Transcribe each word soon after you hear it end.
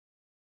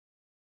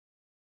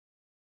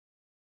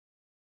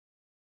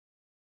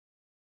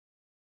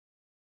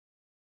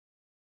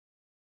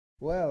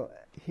Well,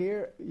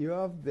 here you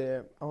have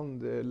on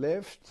the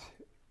left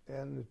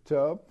and the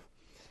top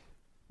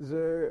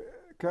the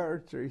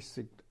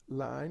characteristic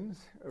lines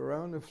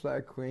around the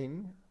flag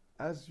wing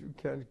as you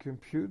can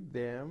compute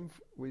them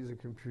with a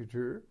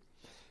computer.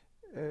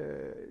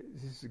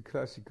 This is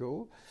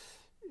classical.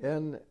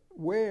 And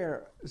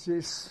where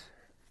this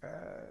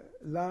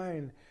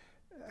line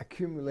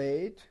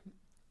accumulate,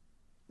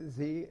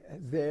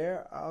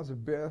 there are the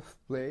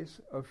birthplace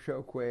of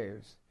shock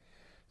waves.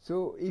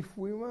 So if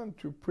we want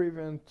to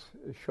prevent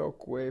a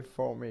shock wave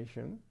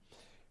formation,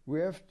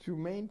 we have to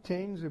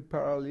maintain the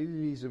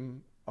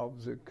parallelism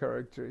of the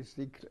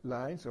characteristic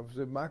lines, of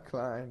the Mach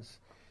lines.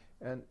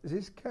 And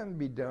this can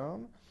be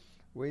done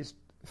with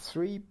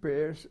 3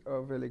 pairs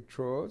of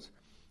electrodes,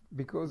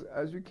 because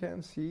as you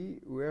can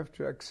see, we have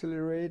to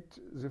accelerate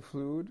the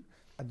fluid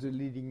at the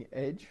leading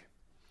edge,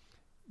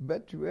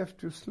 but we have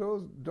to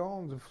slow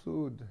down the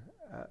fluid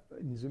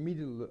in the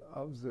middle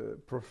of the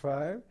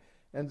profile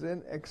and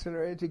then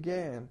accelerate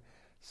again.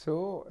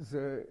 So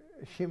the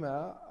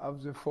schema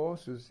of the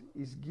forces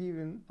is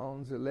given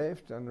on the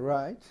left and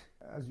right,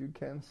 as you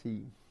can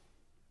see.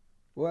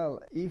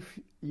 Well, if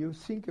you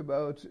think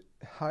about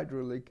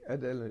hydraulic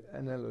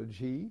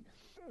analogy,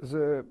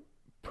 the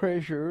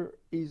pressure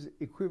is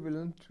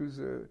equivalent to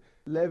the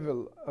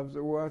level of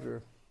the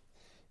water.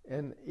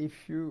 And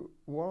if you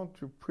want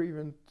to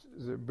prevent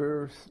the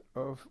birth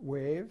of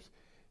waves,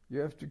 you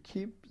have to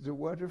keep the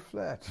water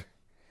flat.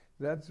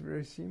 That's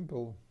very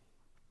simple.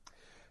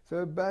 So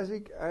a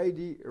basic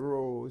idea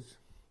arose.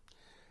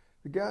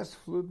 The gas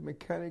fluid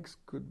mechanics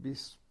could be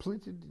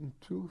split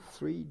into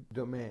 3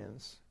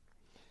 domains.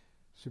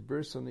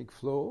 Supersonic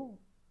flow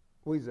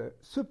with a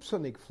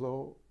subsonic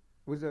flow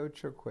without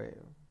shock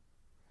wave.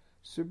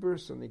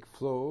 Supersonic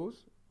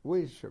flows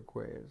with shock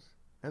waves.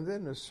 And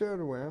then a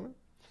third one,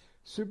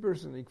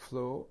 supersonic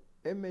flow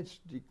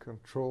MHD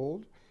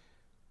controlled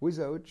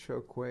without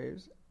shock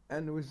waves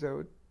and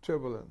without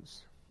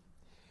turbulence.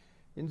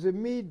 In the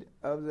mid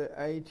of the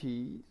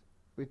 80s,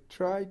 we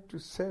tried to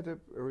set up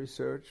a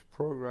research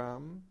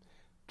program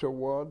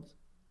towards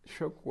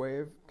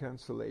shockwave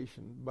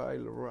cancellation by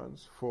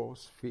Lorentz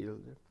force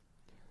field.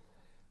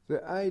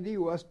 The idea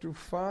was to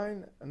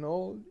find an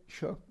old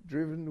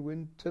shock-driven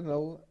wind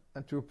tunnel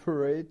and to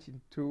operate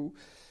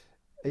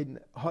in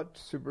hot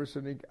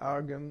supersonic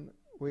argon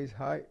with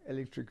high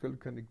electrical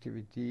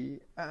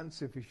conductivity and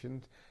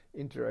sufficient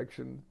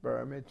interaction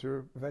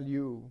parameter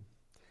value.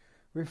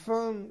 We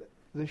found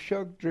the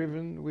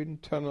shock-driven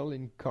wind tunnel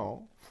in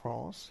Caen,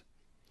 France.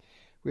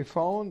 We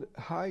found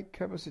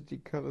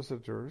high-capacity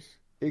condensators,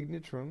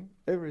 ignitron,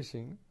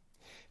 everything.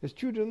 A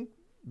student,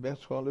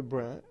 Bertrand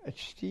Lebrun,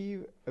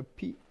 achieved a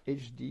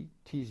PhD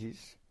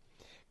thesis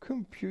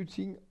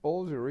computing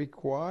all the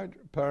required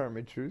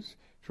parameters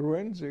to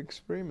run the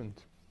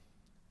experiment.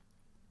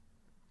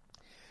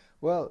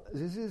 Well,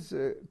 this is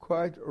a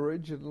quite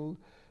original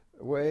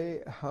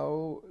way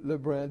how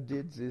Lebrun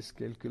did this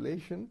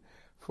calculation,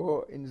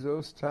 for in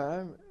those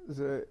times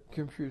the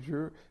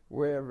computers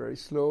were very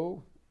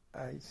slow.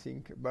 I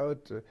think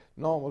about a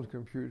normal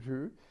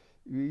computer.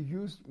 We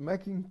used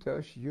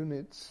Macintosh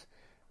units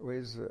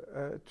with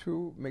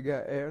 2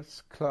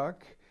 megahertz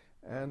clock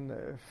and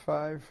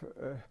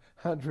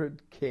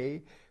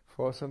 500K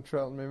for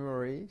central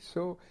memory.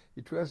 So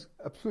it was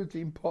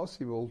absolutely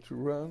impossible to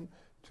run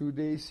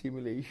today's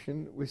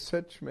simulation with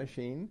such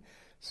machine.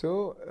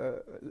 So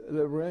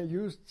Lebrun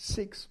used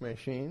 6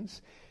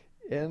 machines,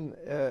 and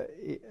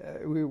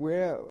we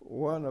were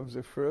one of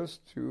the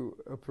first to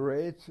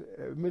operate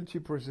a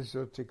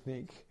multiprocessor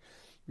technique,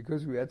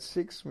 because we had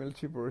 6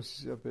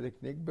 multiprocessor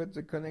technique, but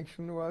the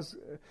connection was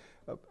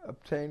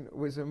obtained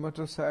with a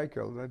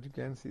motorcycle that you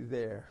can see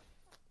there.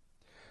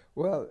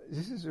 Well,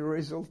 this is a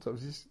result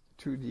of this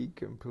 2D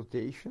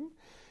computation,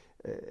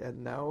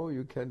 and now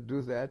you can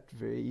do that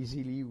very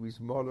easily with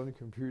modern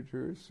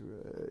computers,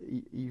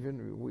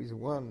 even with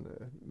one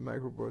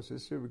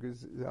microprocessor,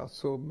 because they are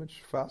so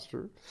much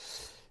faster.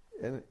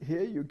 And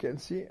here you can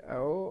see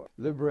how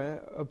Lebrun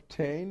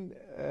obtained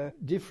a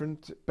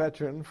different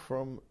pattern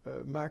from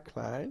Mach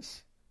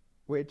lines,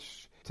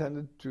 which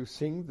tended to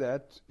think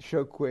that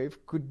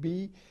shockwave could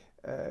be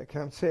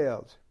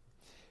cancelled.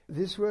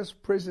 This was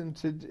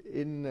presented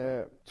in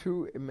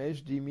 2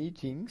 MHD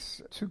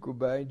meetings,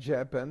 Tsukuba in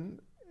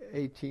Japan,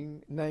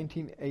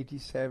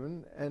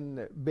 1987,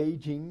 and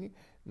Beijing,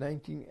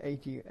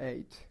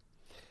 1988.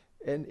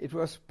 And it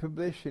was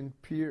published in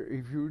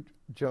peer-reviewed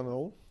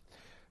journal.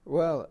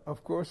 Well,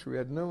 of course, we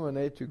had no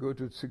money to go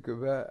to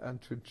Tsukuba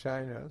and to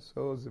China,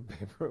 so the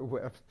paper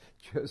were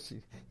just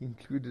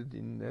included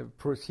in the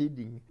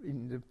proceeding.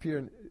 In the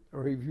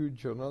peer-reviewed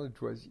journal, it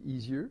was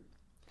easier.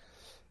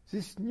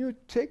 This new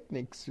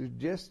technique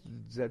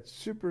suggested that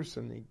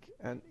supersonic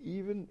and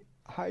even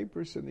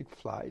hypersonic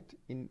flight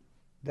in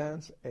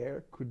dense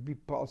air could be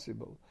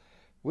possible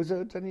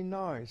without any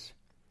noise.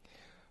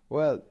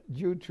 Well,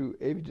 due to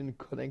evident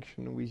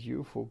connection with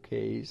UFO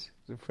case,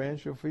 the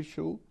French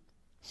official,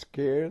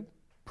 scared,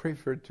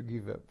 preferred to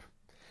give up.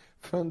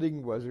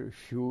 Funding was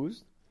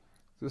refused.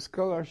 The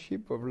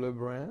scholarship of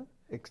Lebrun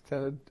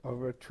extended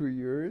over 2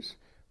 years,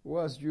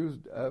 was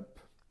used up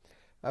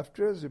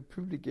after the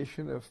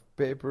publication of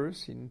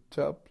papers in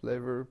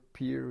top-level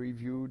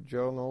peer-reviewed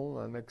journal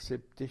and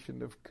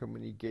acceptation of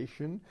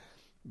communication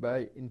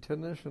by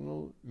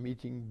international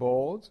meeting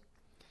boards,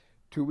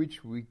 to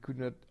which we could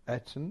not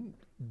attend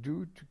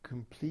due to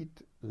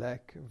complete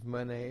lack of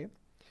money.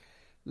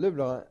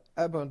 Leblanc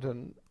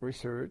abandoned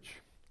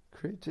research,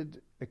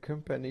 created a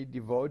company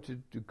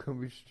devoted to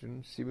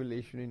combustion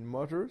simulation in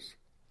motors.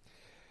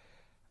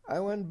 I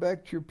went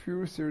back to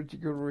pure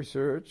theoretical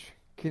research,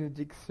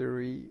 kinetic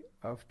theory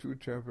of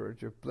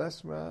two-temperature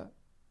plasma,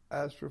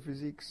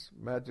 astrophysics,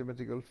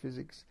 mathematical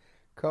physics,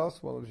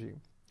 cosmology.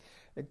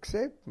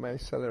 Except my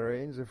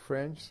salary in the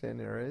French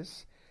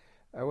CNRS,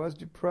 I was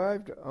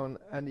deprived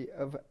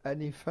of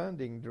any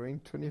funding during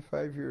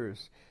 25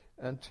 years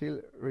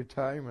until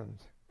retirement.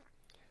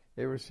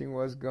 Everything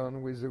was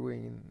gone with the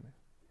wind.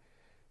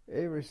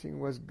 Everything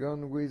was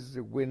gone with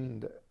the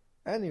wind.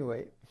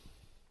 Anyway,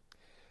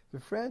 the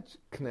French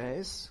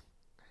CNES,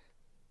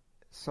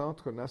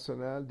 Centre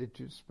National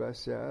d'Études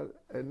Spatiales,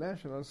 a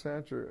national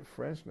center, a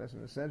French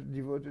national center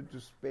devoted to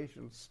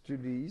spatial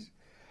studies,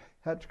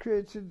 had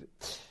created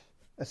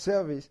a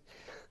service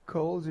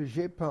called the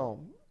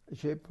GEPAN.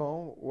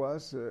 GEPAN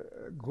was a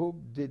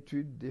groupe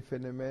d'études des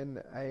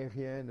phénomènes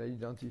aériens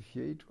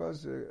identifiés. It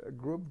was a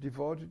group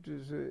devoted to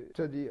the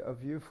study of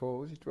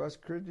UFOs. It was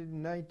created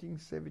in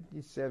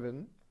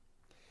 1977,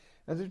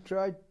 and they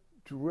tried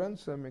to run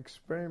some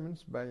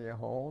experiments by their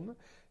own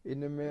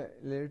in a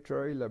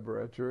military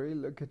laboratory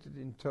located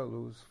in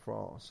Toulouse,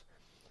 France.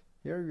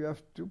 Here you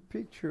have two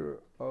pictures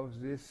of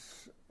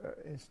this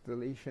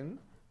installation.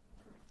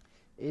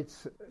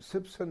 It's a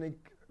subsonic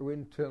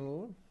wind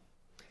tunnel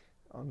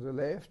on the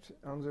left.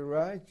 On the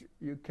right,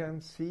 you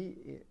can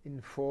see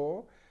in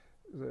 4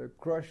 the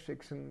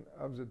cross-section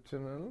of the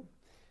tunnel,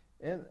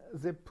 and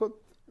they put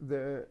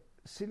the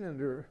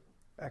cylinder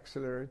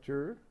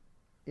accelerator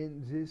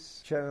in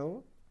this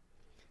channel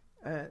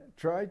and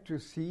tried to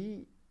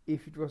see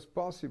if it was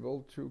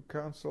possible to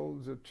cancel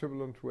the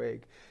turbulent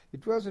wake.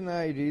 It was an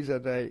idea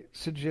that I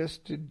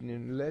suggested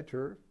in a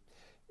letter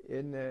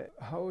in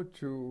how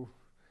to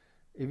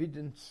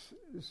evidence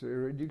the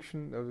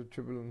reduction of the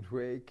turbulent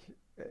wake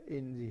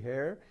in the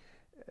air.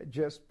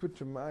 Just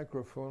put a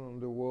microphone on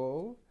the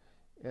wall,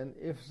 and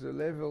if the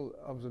level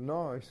of the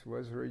noise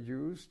was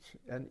reduced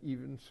and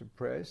even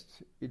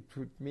suppressed, it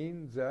would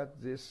mean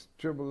that this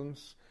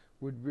turbulence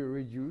would be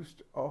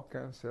reduced or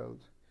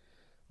cancelled.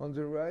 On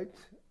the right,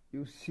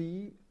 you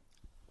see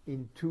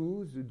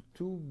the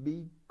two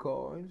big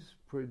coils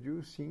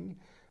producing,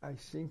 I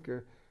think,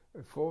 a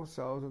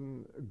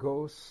 4,000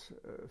 Gauss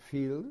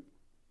field.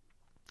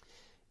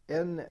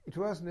 And it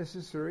was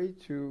necessary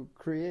to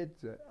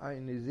create the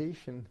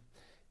ionization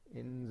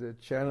in the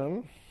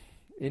channel.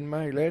 In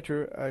my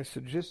letter, I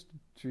suggested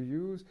to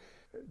use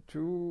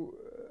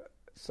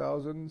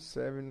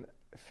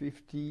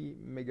 2,750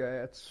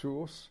 megahertz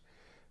source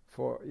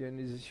for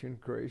ionization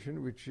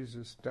creation, which is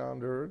a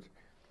standard.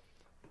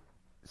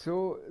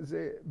 So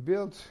they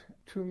built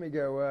 2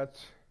 megawatt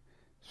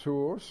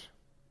source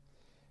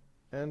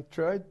and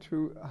tried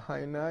to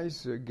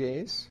ionize the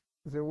gas.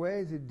 The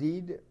way they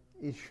did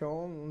is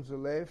shown on the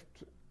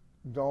left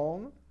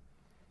down.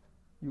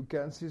 You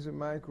can see the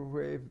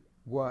microwave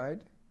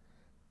wide,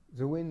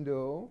 the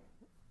window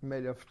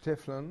made of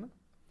Teflon,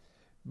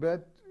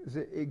 but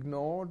they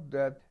ignored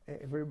that.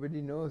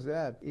 Everybody knows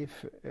that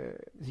if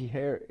the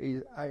air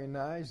is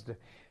ionized,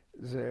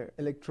 the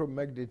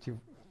electromagnetic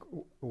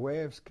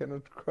waves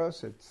cannot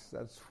cross it.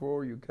 That's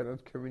why you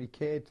cannot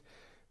communicate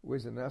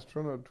with an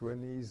astronaut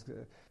when he's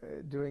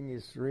doing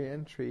his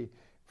re-entry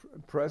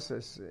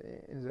process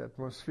in the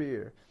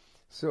atmosphere.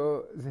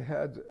 So they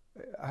had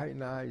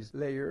ionized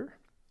layer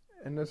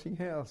and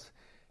nothing else.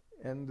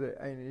 And the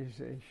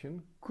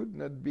ionization could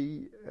not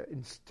be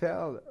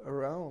installed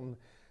around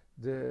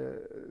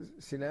the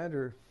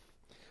cylinder.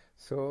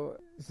 So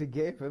they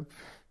gave up.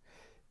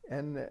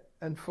 And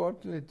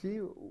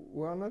unfortunately,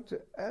 we are not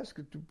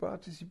asked to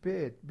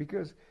participate,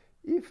 because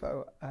if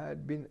I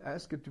had been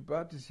asked to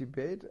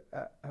participate,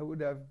 I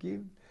would have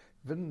given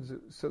the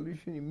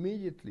solution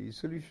immediately. The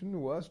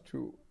solution was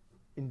to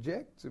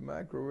inject the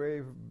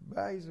microwave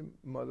by the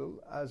model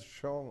as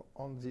shown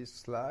on this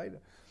slide,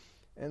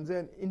 and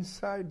then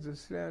inside the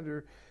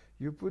cylinder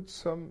you put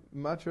some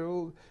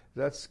material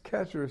that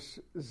scatters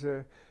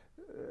the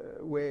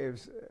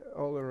waves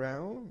all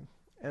around,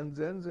 and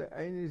then the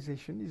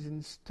ionization is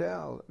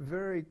installed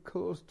very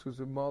close to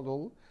the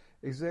model,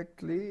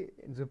 exactly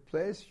in the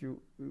place you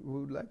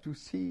would like to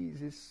see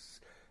this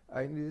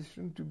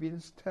ionization to be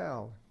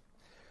installed.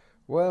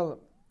 Well,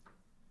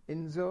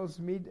 in those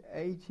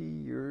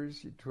mid-80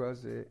 years, it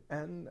was the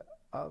end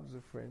of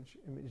the French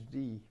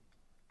MHD.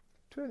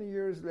 20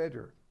 years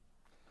later,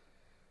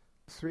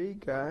 3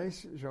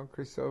 guys,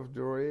 Jean-Christophe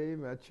Doré,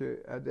 Mathieu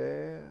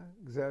Adair,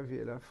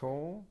 Xavier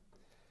Lafont,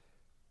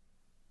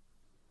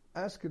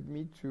 asked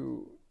me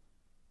to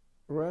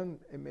run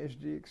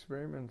MHD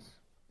experiments.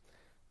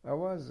 I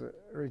was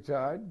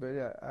retired,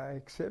 but I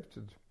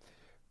accepted.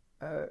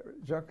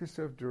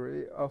 Jean-Christophe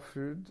Doré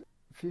offered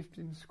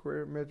 15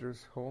 square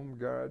meters home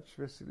garage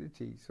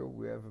facility, so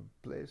we have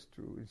a place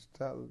to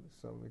install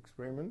some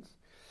experiments.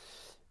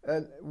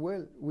 And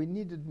well, we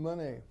needed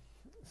money,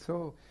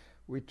 so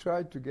we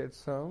tried to get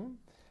some,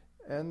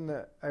 and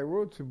I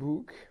wrote a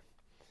book,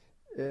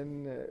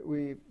 and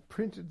we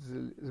printed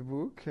the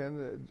book,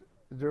 and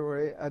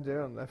Doré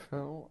Adair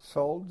Lafont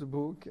sold the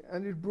book,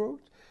 and it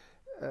brought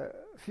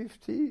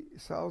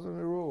 50,000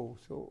 euros.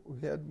 So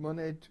we had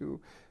money to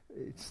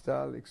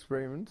install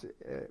experiment.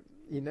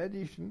 In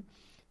addition,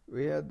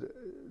 we had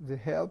the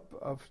help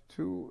of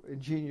two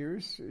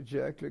engineers,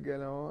 Jacques Le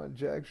Galland and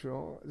Jacques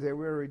Jean. They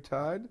were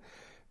retired,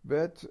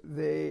 but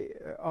they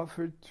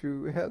offered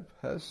to help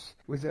us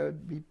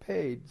without being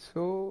paid.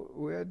 So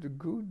we had a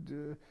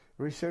good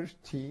research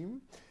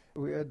team.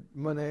 We had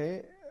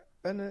money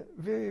and a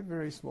very,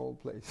 very small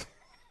place.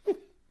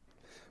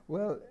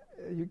 Well,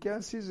 you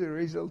can see the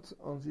results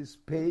on this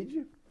page.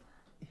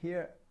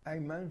 Here I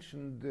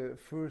mentioned the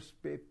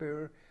first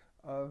paper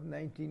of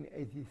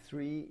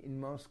 1983 in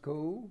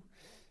Moscow.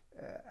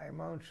 I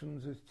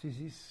mentioned the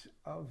thesis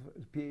of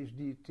the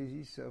PhD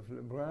thesis of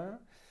Lebrun,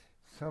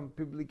 some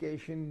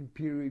publication in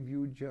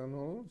peer-reviewed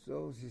journals.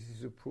 So this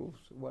is a proof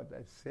of what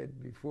I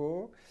said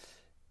before.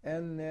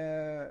 And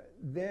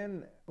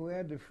then we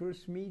had the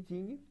first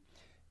meeting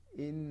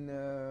in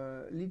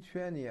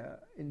Lithuania,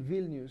 in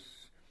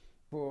Vilnius,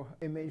 for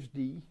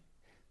MHD,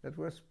 that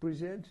was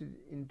presented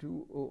in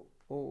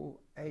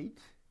 2008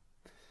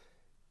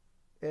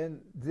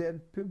 and then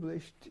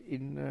published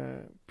in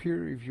a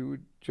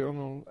peer-reviewed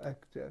journal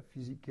Acta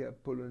Physica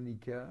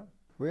Polonica.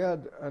 We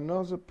had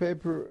another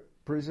paper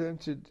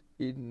presented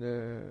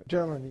in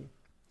Germany,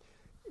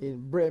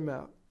 in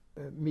Bremer,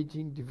 a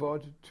meeting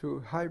devoted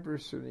to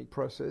hypersonic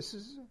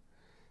processes,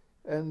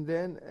 and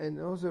then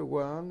another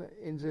one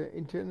in the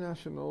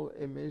International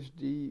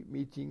MHD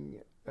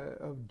meeting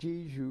of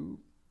Jeju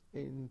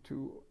in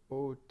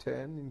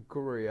 2010 in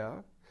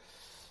Korea.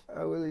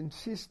 I will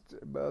insist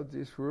about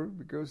this work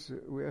because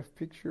we have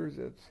pictures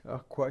that are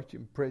quite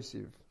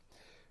impressive.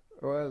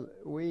 Well,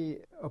 we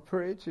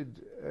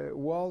operated a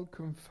wall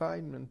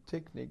confinement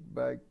technique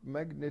by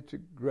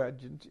magnetic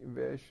gradient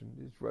inversion.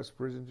 It was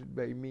presented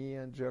by me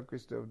and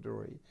Jean-Christophe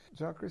Doré.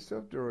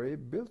 Jean-Christophe Doré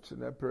built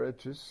an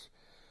apparatus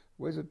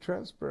with a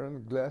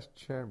transparent glass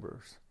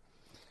chambers.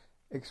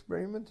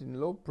 Experiment in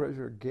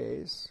low-pressure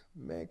gas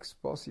makes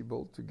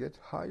possible to get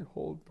high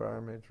Hall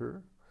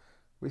parameter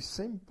with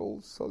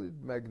simple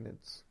solid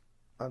magnets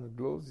and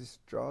glow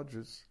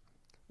discharges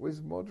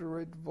with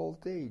moderate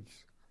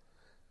voltage.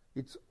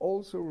 It's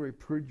also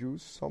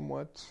reproduced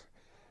somewhat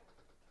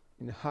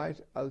in high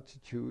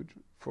altitude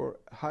for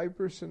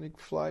hypersonic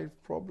flight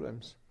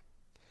problems.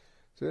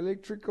 The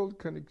electrical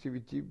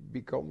conductivity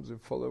becomes the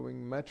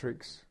following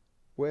matrix,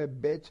 where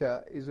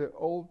beta is a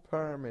Hall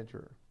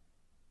parameter.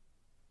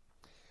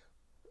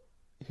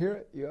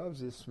 Here you have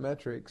this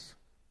matrix.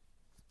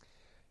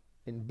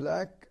 In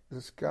black, the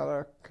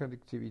scalar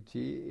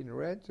conductivity, in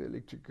red, the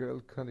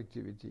electrical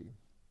conductivity.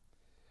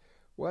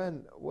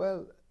 When,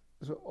 well,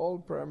 the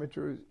Hall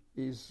parameter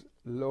is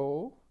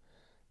low,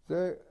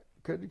 the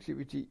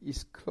conductivity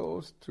is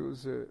close to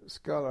the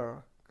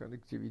scalar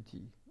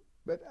conductivity.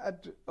 But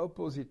at the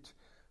opposite,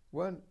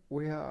 when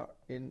we are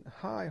in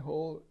high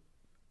Hall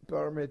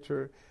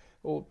parameter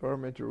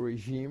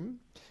regime,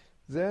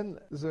 then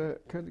the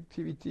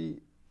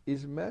conductivity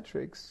is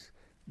matrix,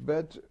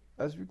 but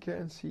as you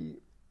can see,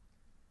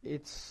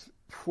 its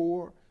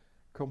four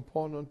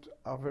components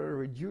are very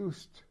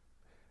reduced.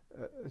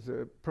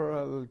 The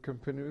parallel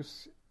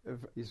components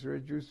is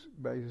reduced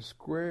by the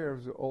square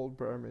of the Hall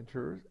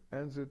parameter,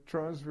 and the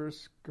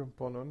transverse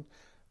component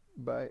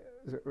by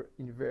the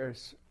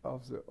inverse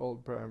of the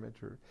Hall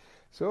parameter.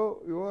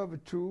 So you have a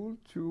tool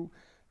to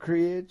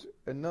create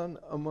a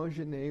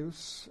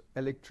non-homogeneous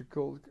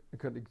electrical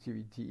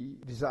conductivity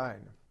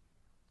design.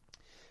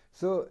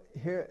 So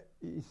here,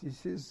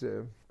 this is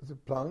the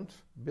plant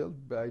built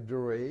by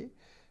Doré.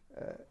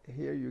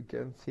 Here you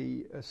can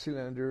see a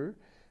cylinder,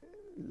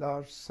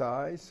 large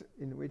size,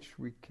 in which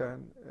we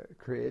can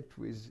create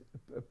with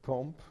a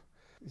pump.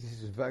 This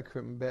is a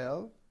vacuum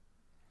bell.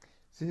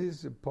 This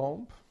is a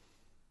pump.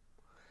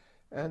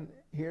 And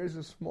here's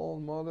a small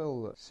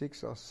model,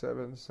 6 or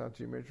 7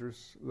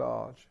 centimeters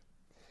large.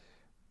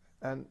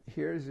 And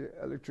here's the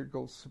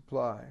electrical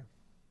supply.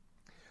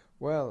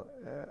 Well,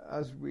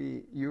 as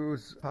we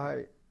use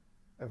high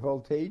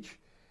voltage,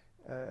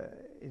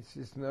 it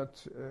is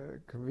not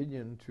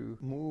convenient to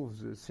move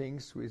the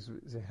things with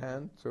the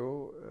hand,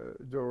 so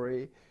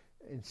Doré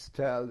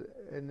installed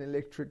an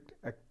electric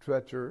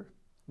actuator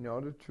in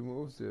order to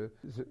move the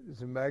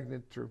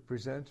magnet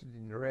represented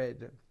in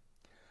red.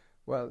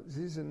 Well, this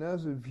is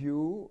another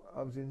view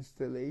of the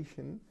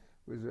installation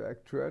with the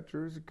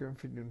actuator, the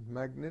confinement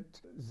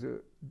magnet,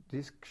 the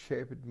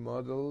disc-shaped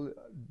model,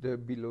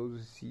 below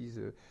the sea,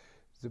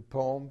 the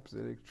pump, the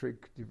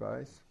electric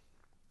device.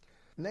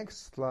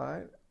 Next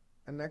slide,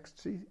 an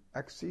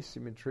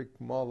axisymmetric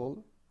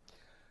model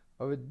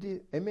of a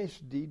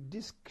MHD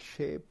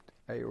disc-shaped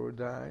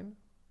aerodyne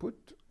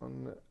put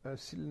on a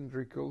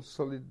cylindrical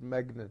solid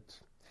magnet.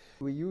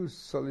 We use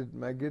solid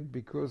magnet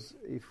because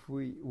if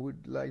we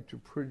would like to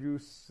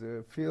produce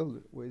a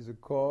field with a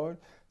coil,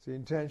 the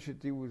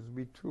intensity would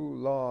be too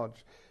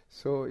large,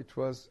 so it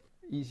was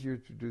easier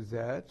to do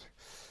that.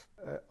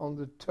 On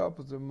the top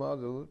of the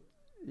model,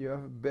 you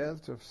have a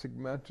belt of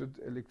segmented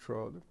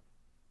electrode,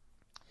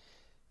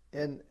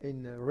 and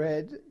in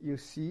red you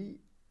see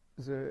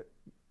the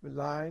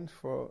line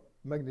for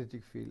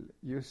magnetic field.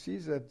 You see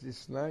that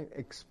this line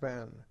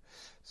expands.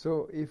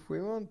 So if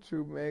we want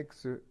to make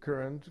the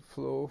current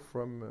flow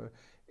from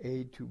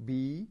A to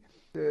B,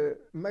 the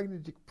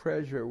magnetic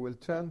pressure will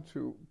tend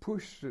to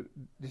push the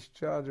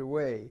discharge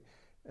away,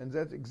 and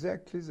that's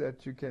exactly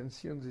that you can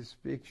see on this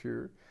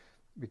picture,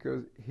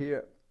 because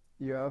here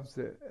you have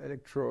the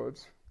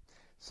electrodes,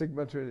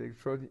 segmented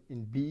electrode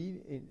in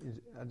B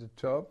at the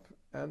top,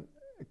 and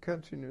a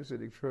continuous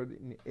electrode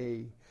in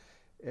A.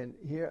 And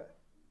here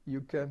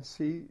you can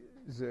see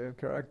the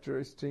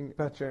characteristic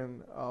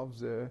pattern of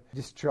the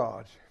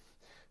discharge.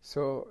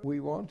 So we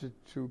wanted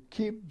to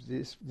keep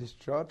this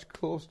discharge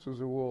close to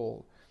the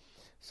wall.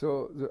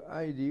 So the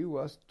idea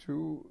was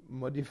to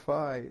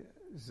modify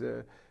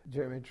the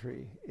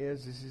geometry. Here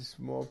this is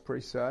more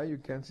precise. You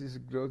can see the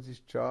glow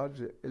discharge,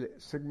 the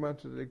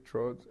segmented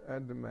electrode,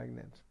 and the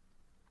magnet.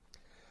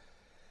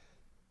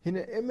 In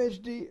an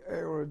MHD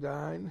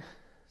aerodyne,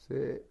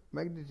 the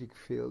magnetic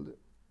field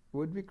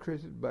would be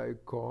created by a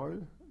coil,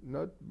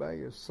 not by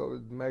a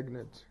solid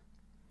magnet.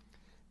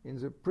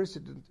 In the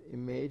precedent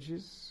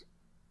images,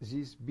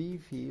 this B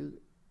field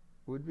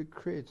would be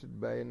created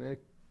by an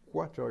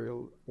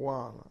equatorial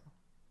one.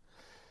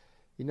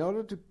 In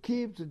order to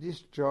keep the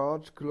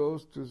discharge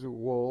close to the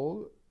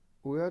wall,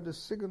 we had a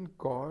second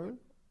coil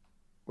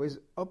with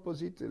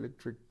opposite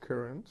electric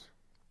current.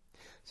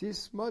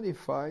 This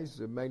modifies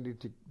the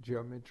magnetic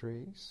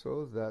geometry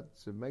so that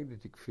the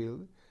magnetic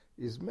field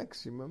is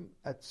maximum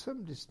at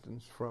some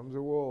distance from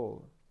the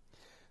wall.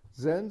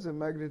 Then the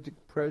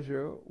magnetic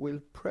pressure will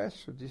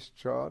press the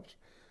discharge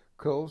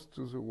close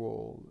to the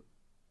wall.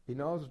 In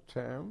other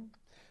terms,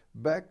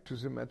 back to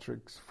the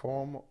matrix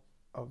form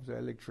of the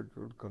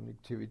electrical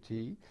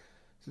conductivity,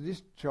 the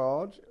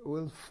discharge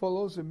will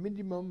follow the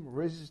minimum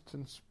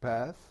resistance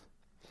path.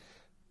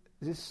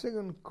 This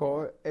second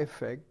coil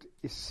effect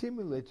is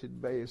simulated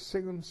by a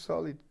second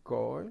solid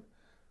coil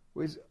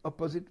with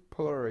opposite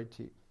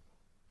polarity.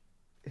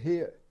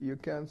 Here you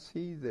can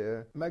see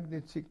the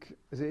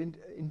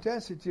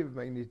intensity of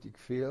magnetic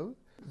field.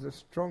 The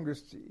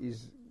strongest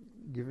is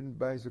given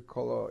by the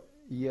color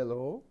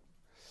yellow,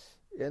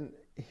 and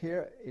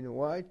here in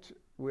white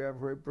we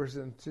have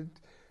represented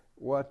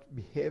what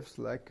behaves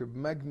like a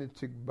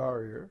magnetic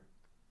barrier.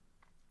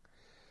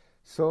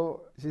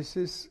 So this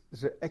is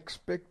the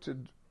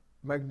expected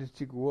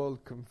magnetic wall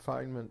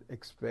confinement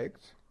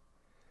expect.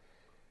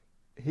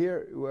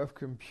 Here we have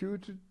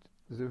computed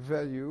the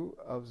value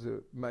of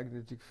the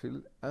magnetic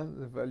field and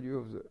the value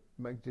of the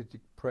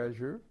magnetic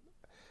pressure.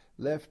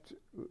 Left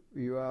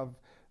you have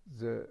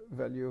the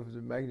value of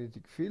the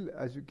magnetic field.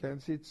 As you can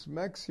see, it's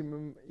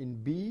maximum in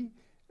B,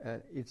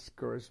 and it's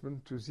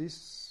correspond to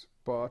this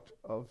part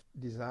of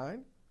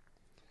design.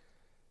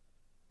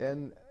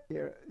 And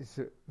here is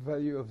the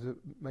value of the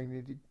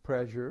magnetic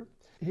pressure.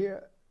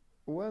 Here,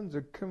 when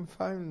the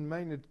confinement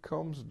magnet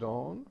comes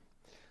down,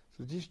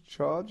 the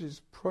discharge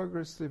is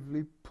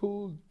progressively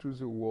pulled to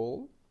the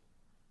wall.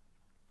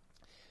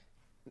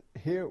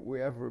 Here we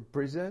have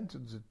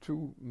represented the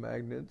two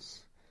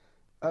magnets.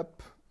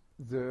 Up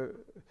the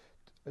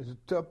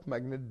top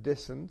magnet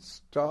descent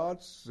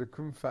starts the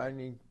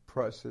confining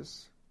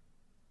process.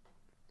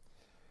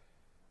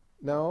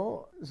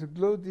 Now the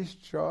glow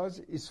discharge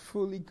is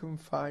fully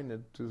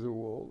confined to the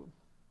wall.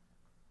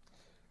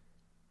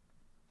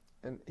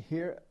 And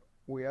here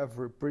we have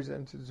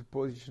represented the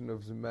position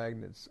of the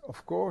magnets.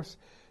 Of course,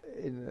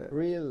 in a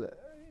real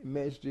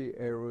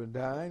MHD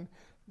aerodyne,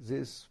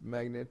 this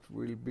magnet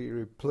will be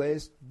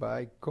replaced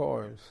by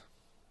coils.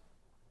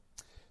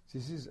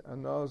 This is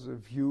another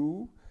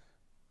view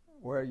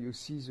where you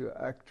see the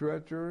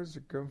actuators,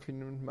 the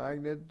confinement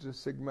magnet, the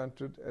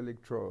segmented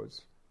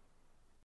electrodes.